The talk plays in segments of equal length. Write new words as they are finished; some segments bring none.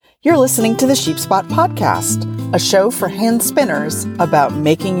You're listening to the Sheep Spot Podcast, a show for hand spinners about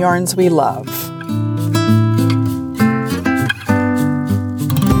making yarns we love.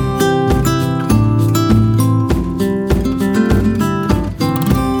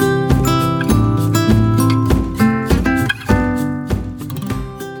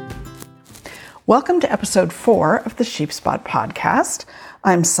 Welcome to episode 4 of the Sheep Spot Podcast.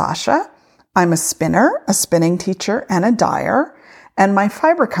 I'm Sasha. I'm a spinner, a spinning teacher, and a dyer. And my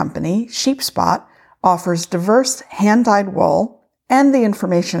fiber company, Sheep Spot, offers diverse hand-dyed wool and the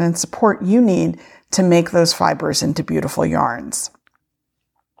information and support you need to make those fibers into beautiful yarns.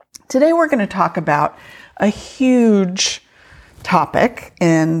 Today we're going to talk about a huge topic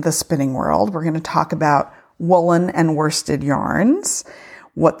in the spinning world. We're going to talk about woolen and worsted yarns,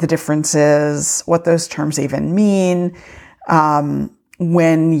 what the difference is, what those terms even mean,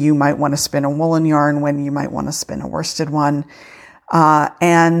 when you might want to spin a woolen yarn, when you might want to spin a worsted one.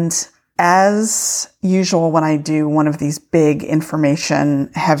 And as usual, when I do one of these big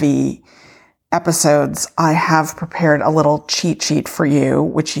information heavy episodes, I have prepared a little cheat sheet for you,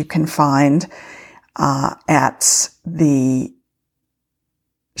 which you can find at the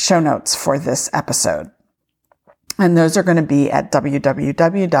show notes for this episode. And those are going to be at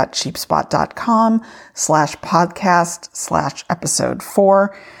www.sheepspot.com/podcast/episode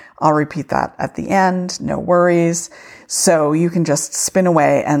 4. I'll repeat that at the end, no worries. So you can just spin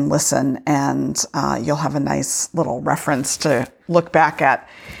away and listen, and you'll have a nice little reference to look back at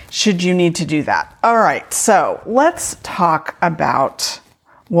should you need to do that. All right, so let's talk about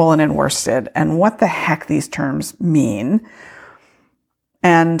woolen and worsted and what the heck these terms mean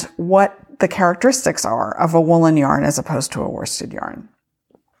and what the characteristics are of a woolen yarn as opposed to a worsted yarn.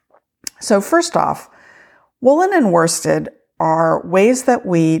 So first off, woolen and worsted are ways that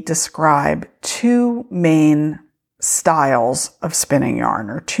we describe two main styles of spinning yarn,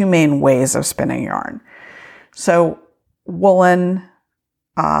 or two main ways of spinning yarn. So woolen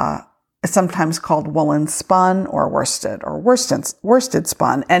is sometimes called woolen spun or worsted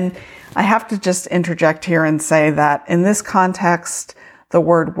spun. And I have to just interject here and say that in this context, the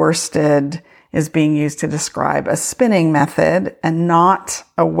word worsted is being used to describe a spinning method and not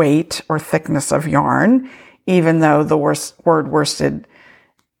a weight or thickness of yarn, even though the word worsted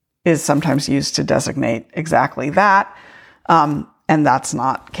is sometimes used to designate exactly that. And that's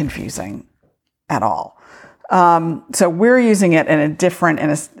not confusing at all. So we're using it in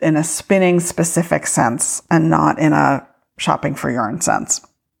a spinning specific sense and not in a shopping for yarn sense.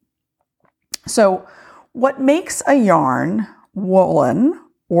 So what makes a yarn woolen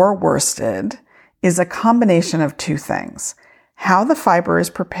or worsted is a combination of two things: how the fiber is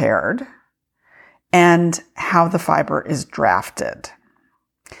prepared and how the fiber is drafted.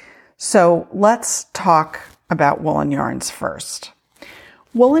 So let's talk about woolen yarns first.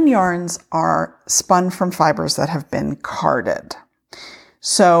 Woolen yarns are spun from fibers that have been carded.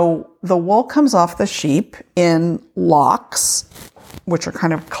 So the wool comes off the sheep in locks, which are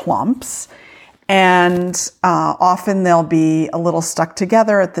kind of clumps, and often they'll be a little stuck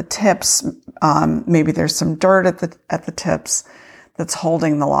together at the tips. Maybe there's some dirt at the tips that's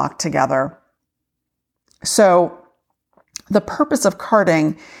holding the lock together. So the purpose of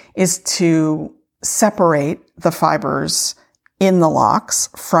carding is to separate the fibers in the locks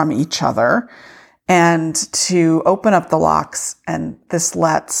from each other and to open up the locks, and this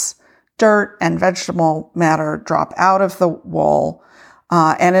lets dirt and vegetable matter drop out of the wool,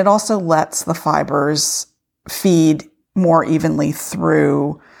 and it also lets the fibers feed more evenly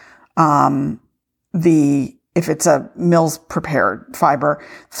through if it's a mill's prepared fiber,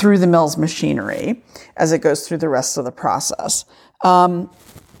 through the mill's machinery as it goes through the rest of the process.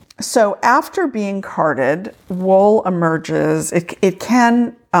 So after being carded, wool emerges. It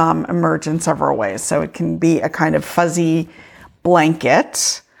can emerge in several ways. So it can be a kind of fuzzy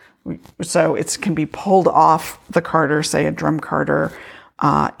blanket. So it can be pulled off the carder, say a drum carder,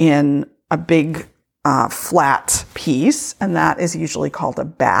 in a big flat piece, and that is usually called a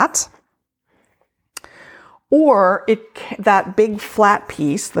bat. Or that big flat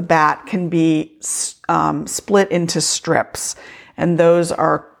piece, the bat, can be split into strips, and those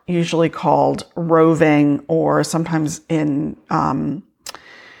are usually called roving, or sometimes in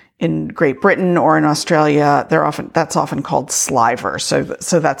Great Britain or in Australia, that's often called sliver. So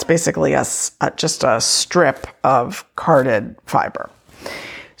that's basically just a strip of carded fiber.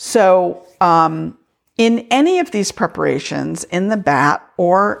 So in any of these preparations, in the bat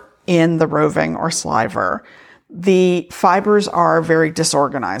or in the roving or sliver, the fibers are very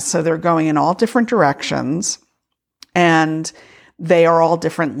disorganized. So they're going in all different directions, and they are all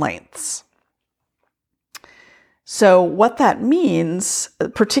different lengths. So what that means,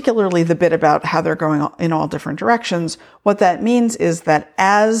 particularly the bit about how they're going in all different directions, what that means is that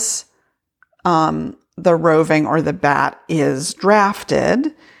as the roving or the bat is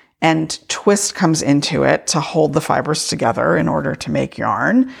drafted and twist comes into it to hold the fibers together in order to make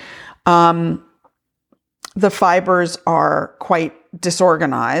yarn, the fibers are quite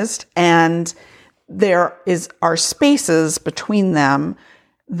disorganized, and there are spaces between them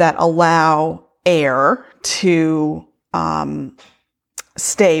that allow air to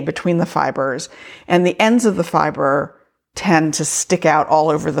stay between the fibers, and the ends of the fiber tend to stick out all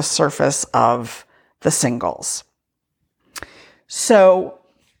over the surface of the singles. So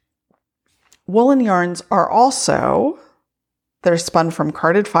woolen yarns are also, they're spun from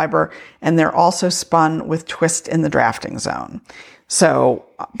carded fiber, and they're also spun with twist in the drafting zone. So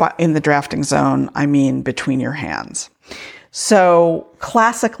in the drafting zone, I mean between your hands. So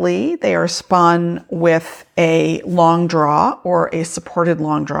classically, they are spun with a long draw or a supported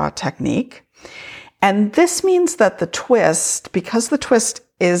long draw technique. And this means that the twist, because the twist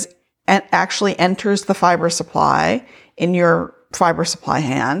actually enters the fiber supply in your fiber supply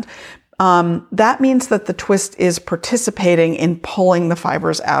hand, that means that the twist is participating in pulling the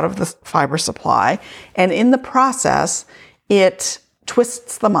fibers out of the fiber supply. And in the process, it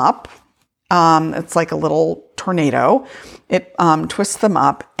twists them up. It's like a little tornado. It twists them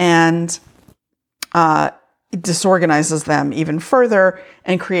up and disorganizes them even further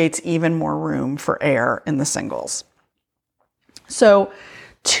and creates even more room for air in the singles. So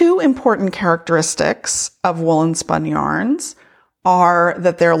 2 important characteristics of woolen spun yarns are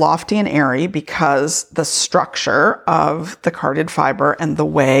that they're lofty and airy because the structure of the carded fiber and the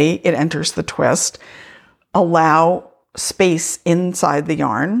way it enters the twist allow space inside the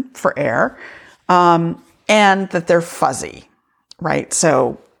yarn for air, and that they're fuzzy, right?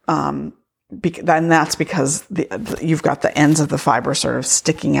 So, and that's because you've got the ends of the fiber sort of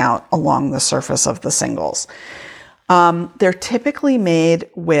sticking out along the surface of the singles. They're typically made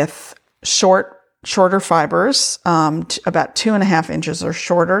with shorter fibers, about 2.5 inches or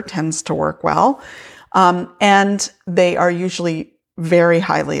shorter tends to work well. And they are usually very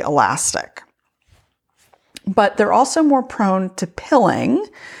highly elastic. But they're also more prone to pilling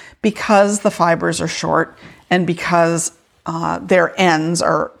because the fibers are short and because their ends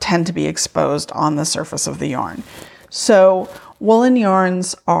tend to be exposed on the surface of the yarn. So woolen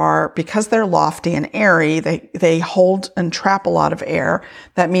yarns are, because they're lofty and airy, they hold and trap a lot of air.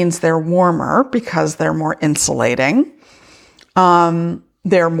 That means they're warmer because they're more insulating.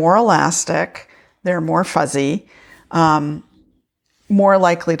 They're more elastic. They're more fuzzy, more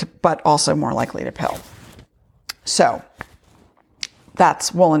likely to, but also more likely to pill. So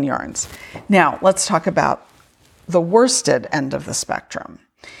that's woolen yarns. Now let's talk about the worsted end of the spectrum.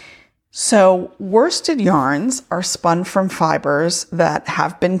 So worsted yarns are spun from fibers that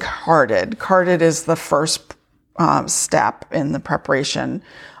have been carded. Carded is the first step in the preparation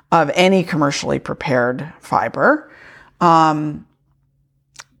of any commercially prepared fiber. Although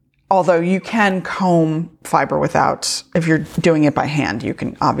you can comb fiber without, if you're doing it by hand, you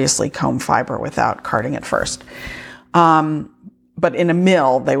can obviously comb fiber without carding it first. But in a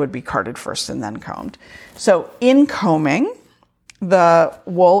mill, they would be carded first and then combed. So in combing, the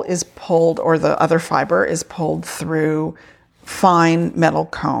wool is pulled, or the other fiber is pulled through fine metal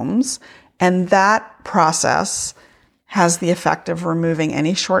combs. And that process has the effect of removing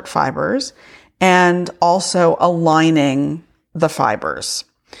any short fibers and also aligning the fibers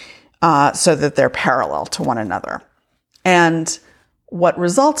so that they're parallel to one another. And what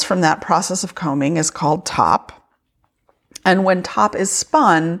results from that process of combing is called top. And when top is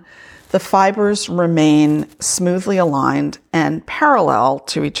spun, the fibers remain smoothly aligned and parallel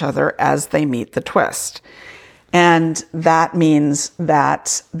to each other as they meet the twist. And that means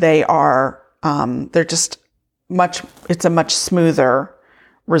that they are, it's a much smoother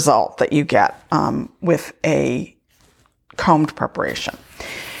result that you get with a combed preparation.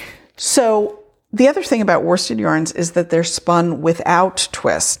 So the other thing about worsted yarns is that they're spun without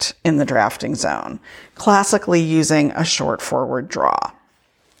twist in the drafting zone, classically using a short forward draw.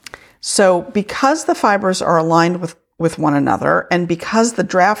 So because the fibers are aligned with one another, and because the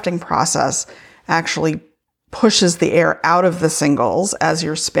drafting process actually pushes the air out of the singles as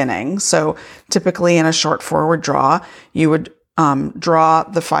you're spinning, so typically in a short forward draw, you would draw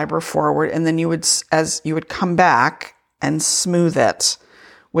the fiber forward, and then you would come back and smooth it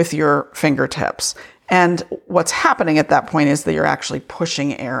with your fingertips. And what's happening at that point is that you're actually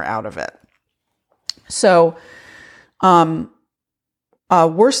pushing air out of it. So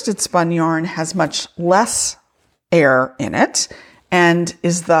worsted spun yarn has much less air in it and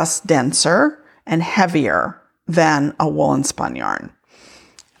is thus denser and heavier than a woolen spun yarn.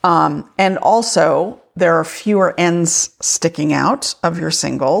 And also, there are fewer ends sticking out of your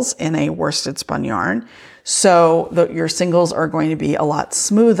singles in a worsted spun yarn. So your singles are going to be a lot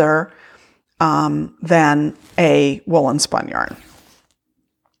smoother than a woolen spun yarn.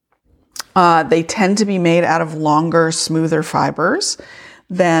 They tend to be made out of longer, smoother fibers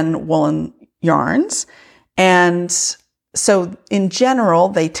than woolen yarns. And so in general,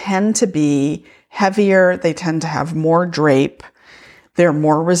 they tend to be heavier. They tend to have more drape. They're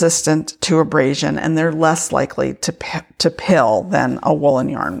more resistant to abrasion, and they're less likely to pill than a woolen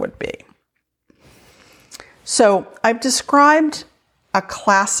yarn would be. So I've described a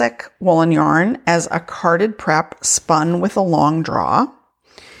classic woolen yarn as a carded prep spun with a long draw,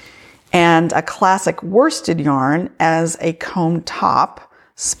 and a classic worsted yarn as a comb top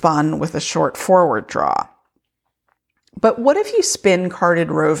spun with a short forward draw. But what if you spin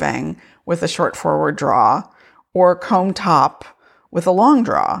carded roving with a short forward draw, or comb top with a long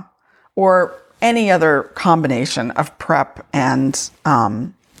draw, or any other combination of prep and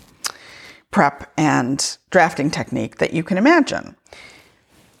drafting technique that you can imagine?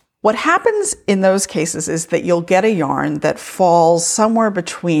 What happens in those cases is that you'll get a yarn that falls somewhere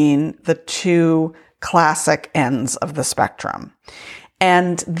between the two classic ends of the spectrum.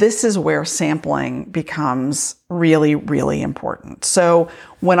 And this is where sampling becomes really, really important. So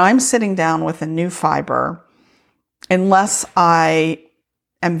when I'm sitting down with a new fiber, unless I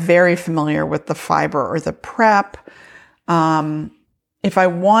am very familiar with the fiber or the prep, if I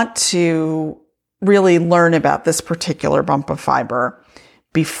want to really learn about this particular bump of fiber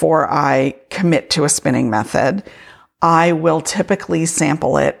before I commit to a spinning method, I will typically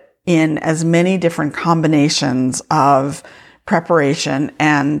sample it in as many different combinations of preparation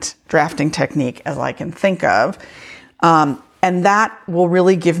and drafting technique as I can think of. And that will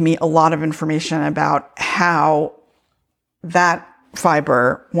really give me a lot of information about how that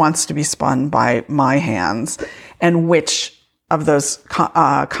fiber wants to be spun by my hands and which of those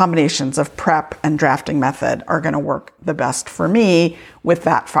combinations of prep and drafting method are going to work the best for me with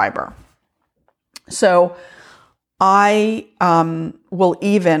that fiber. So I will,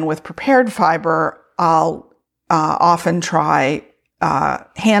 even with prepared fiber, I'll often try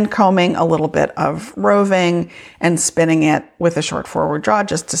hand combing a little bit of roving and spinning it with a short forward draw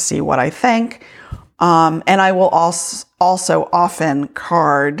just to see what I think. And I will also often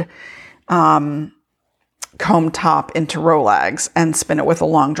card comb top into rolags and spin it with a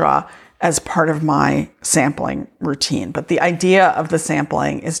long draw as part of my sampling routine. But the idea of the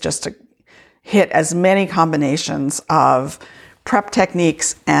sampling is just to hit as many combinations of prep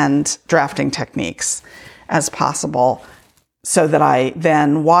techniques and drafting techniques as possible, so that I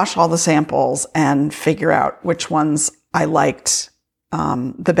then wash all the samples and figure out which ones I liked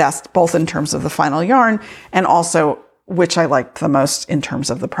the best, both in terms of the final yarn and also which I liked the most in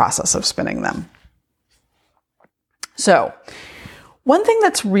terms of the process of spinning them. So one thing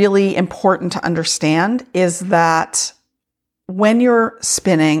that's really important to understand is that when you're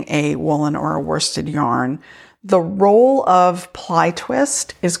spinning a woolen or a worsted yarn, the role of ply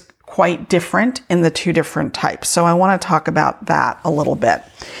twist is quite different in the two different types. So I want to talk about that a little bit.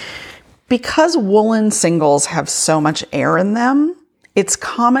 Because woolen singles have so much air in them, it's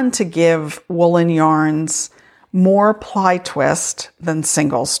common to give woolen yarns more ply twist than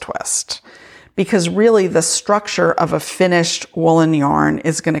singles twist. Because really the structure of a finished woolen yarn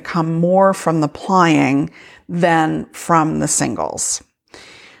is going to come more from the plying than from the singles.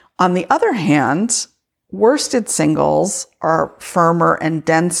 On the other hand, worsted singles are firmer and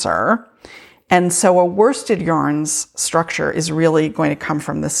denser, and so a worsted yarn's structure is really going to come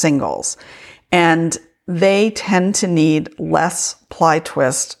from the singles, and they tend to need less ply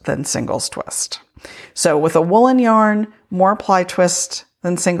twist than singles twist. So with a woolen yarn, more ply twist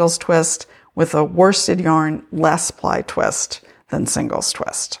than singles twist. With a worsted yarn, less ply twist than singles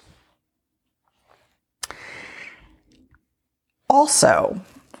twist. Also,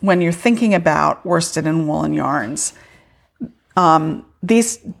 when you're thinking about worsted and woolen yarns,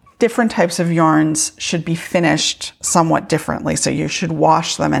 these different types of yarns should be finished somewhat differently. So you should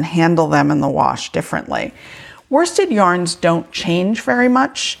wash them and handle them in the wash differently. Worsted yarns don't change very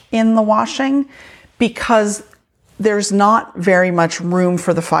much in the washing because there's not very much room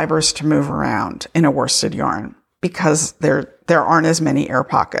for the fibers to move around in a worsted yarn because there aren't as many air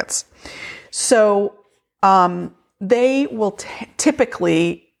pockets. So they will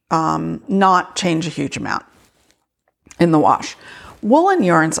typically not change a huge amount in the wash. Woolen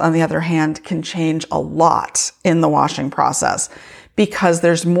yarns, on the other hand, can change a lot in the washing process because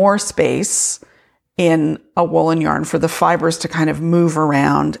there's more space in a woolen yarn for the fibers to kind of move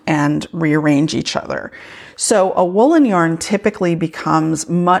around and rearrange each other. So a woolen yarn typically becomes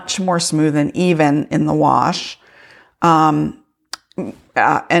much more smooth and even in the wash. And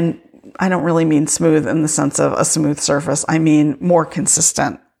I don't really mean smooth in the sense of a smooth surface. I mean more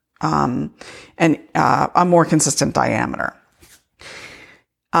consistent, and a more consistent diameter.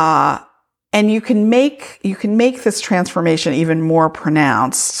 And you can make this transformation even more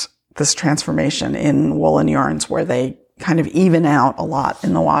pronounced, this transformation in woolen yarns where they kind of even out a lot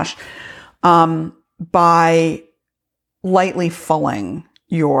in the wash, by lightly fulling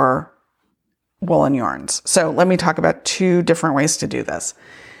your woolen yarns. So let me talk about two different ways to do this.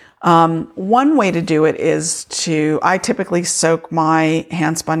 One way to do it is I typically soak my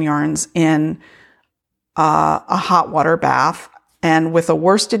hand spun yarns in a hot water bath. And with a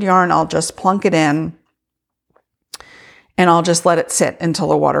worsted yarn, I'll just plunk it in and I'll just let it sit until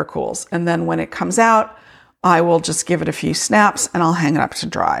the water cools. And then when it comes out, I will just give it a few snaps and I'll hang it up to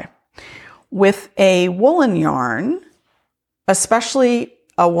dry. With a woolen yarn, especially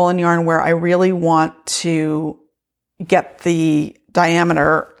a woolen yarn where I really want to get the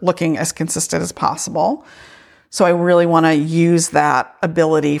diameter looking as consistent as possible, so I really want to use that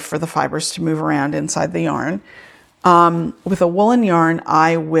ability for the fibers to move around inside the yarn. With a woolen yarn,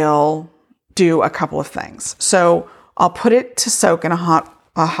 I will do a couple of things. So I'll put it to soak in a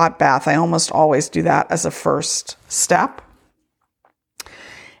hot bath. I almost always do that as a first step.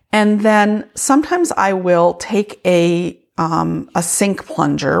 And then sometimes I will take a sink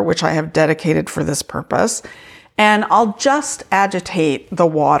plunger, which I have dedicated for this purpose, and I'll just agitate the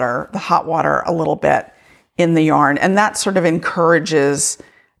water, the hot water, a little bit in the yarn. And that sort of encourages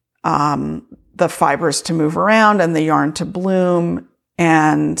the fibers to move around and the yarn to bloom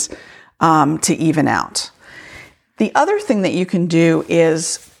and to even out. The other thing that you can do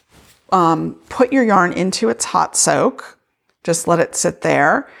is put your yarn into its hot soak, just let it sit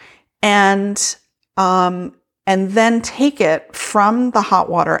there, and then take it from the hot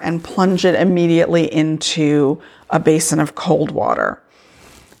water and plunge it immediately into a basin of cold water.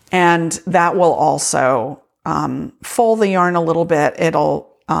 And that will also full the yarn a little bit. It'll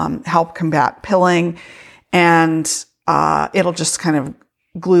help combat pilling, and it'll just kind of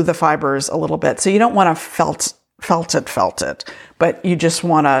glue the fibers a little bit. So you don't want to felt it, but you just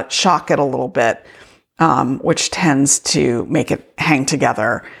want to shock it a little bit, which tends to make it hang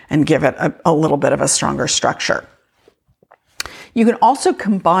together and give it a little bit of a stronger structure. You can also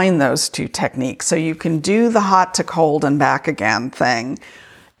combine those two techniques. So you can do the hot to cold and back again thing,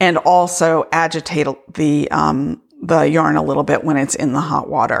 and also agitate the yarn a little bit when it's in the hot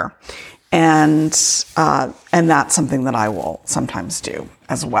water. And that's something that I will sometimes do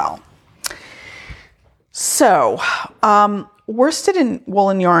as well. So, worsted and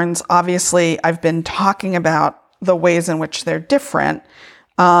woolen yarns, obviously, I've been talking about the ways in which they're different.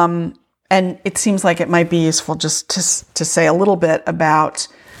 And it seems like it might be useful just to say a little bit about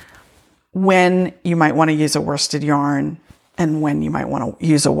when you might want to use a worsted yarn and when you might want to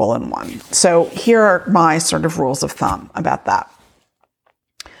use a woolen one. So here are my sort of rules of thumb about that.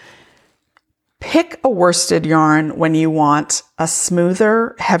 Pick a worsted yarn when you want a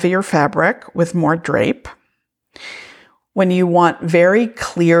smoother, heavier fabric with more drape. When you want very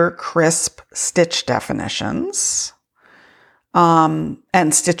clear, crisp stitch definitions, and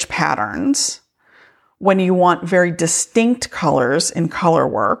stitch patterns. When you want very distinct colors in color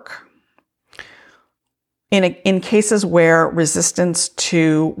work. In cases where resistance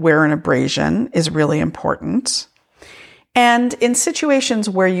to wear and abrasion is really important. And in situations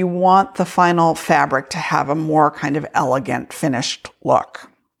where you want the final fabric to have a more kind of elegant finished look.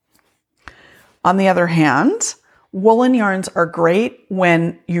 On the other hand, woolen yarns are great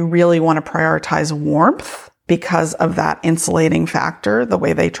when you really want to prioritize warmth because of that insulating factor. The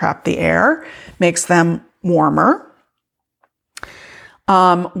way they trap the air makes them warmer.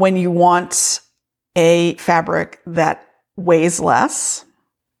 When you want a fabric that weighs less,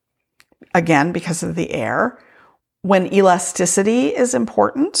 again, because of the air. When elasticity is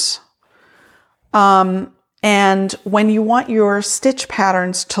important. And when you want your stitch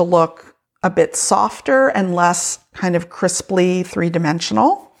patterns to look a bit softer and less kind of crisply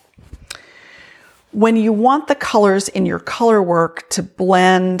three-dimensional. When you want the colors in your color work to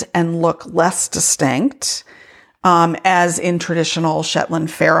blend and look less distinct, as in traditional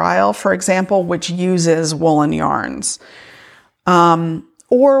Shetland Fair Isle, for example, which uses woolen yarns.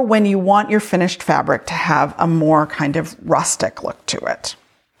 Or when you want your finished fabric to have a more kind of rustic look to it.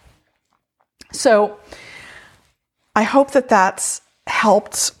 So I hope that that's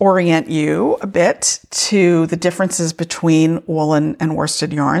helped orient you a bit to the differences between woolen and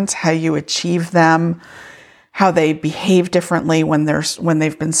worsted yarns, how you achieve them, how they behave differently when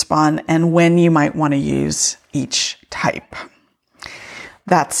they've been spun, and when you might want to use each type.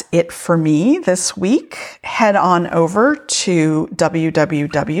 That's it for me this week. Head on over to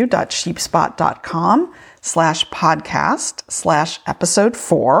www.sheepspot.com/podcast/episode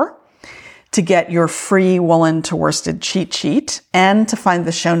 4 to get your free woolen to worsted cheat sheet and to find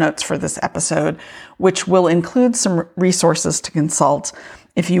the show notes for this episode, which will include some resources to consult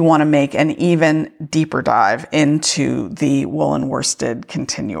if you want to make an even deeper dive into the woolen worsted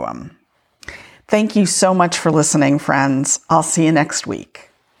continuum. Thank you so much for listening, friends. I'll see you next week.